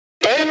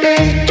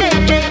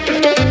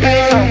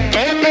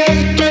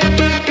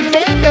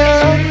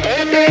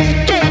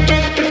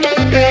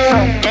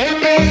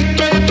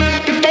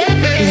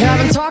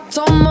haven't talked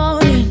all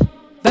morning.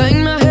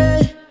 Bang my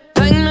head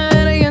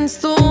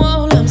against the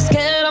wall. I'm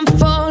scared I'm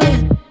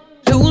falling,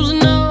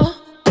 losing all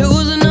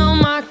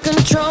my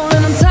control.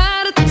 And I'm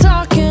tired of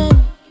talking,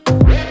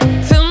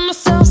 feel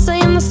myself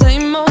saying the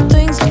same old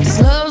things, but this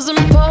love's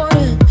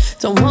important.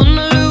 Don't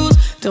wanna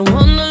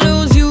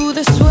lose you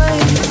this way.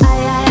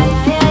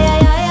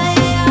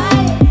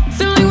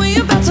 Feel like we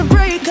about to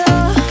break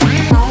up.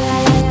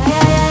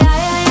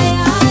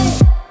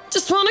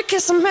 Just wanna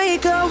kiss and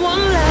make up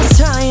one last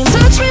time.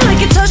 Touch me like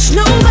you touch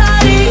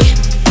nobody.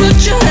 Put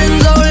your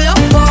hands all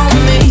up on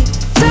me.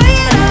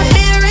 Tired of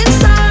hearing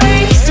sorry.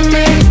 Kiss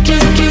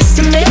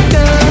and make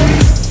up.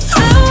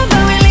 How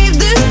about we leave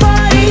this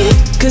party?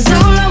 'Cause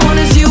all I want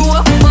is you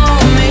up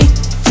on me.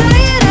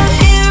 Tired of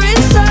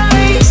hearing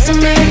sorry. Kiss and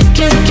make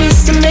up.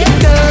 Kiss and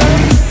make up.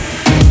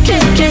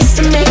 Kiss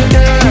and make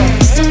up.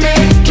 Kiss and make up.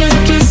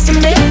 Kiss and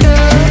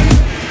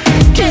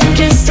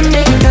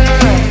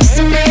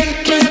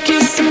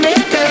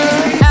make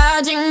up.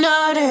 아직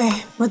너를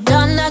못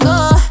떠나고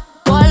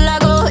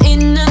원하고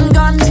있는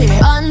건지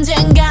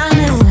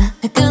언젠가는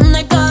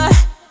끝날 걸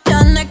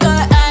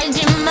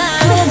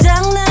알지만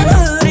고장난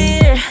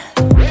우릴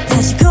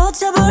다시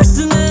고쳐볼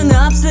수는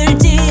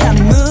없을지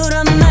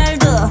아무런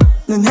말도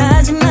넌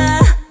하지마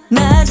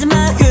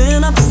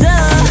마지막은 없어.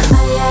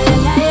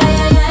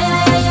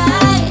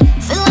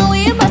 Feel like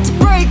we about to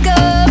break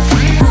up.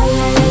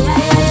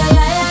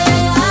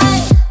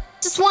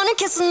 Just wanna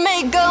kiss and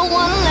make up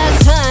one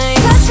last time.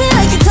 Touch me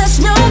like you touch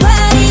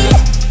nobody.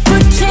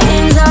 Put your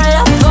hands all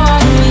up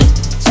on me.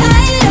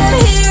 Tired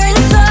of hearing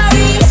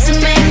sorry. Kiss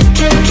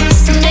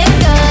and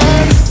make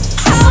up.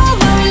 How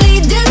about we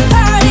leave this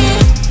party?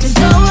 'Cause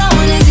all I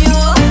want is you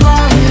up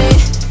on me.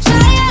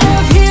 Tired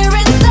of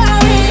hearing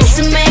sorry. Kiss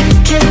and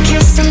make up.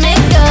 Kiss and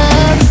make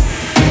up.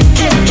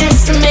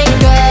 Kiss and make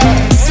up.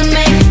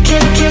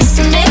 Kiss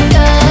and make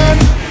up.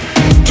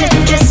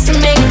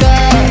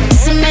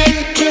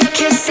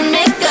 Kiss and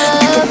make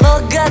up.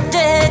 뭐가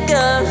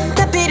되건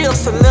다 필요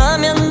없어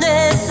너면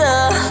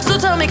됐어. So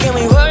tell me, can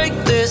we work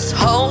this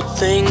whole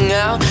thing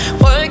out?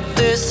 Work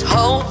this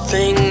whole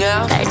thing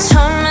out. 날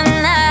처음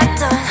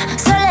만났던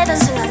설레던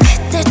순간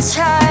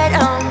그때처럼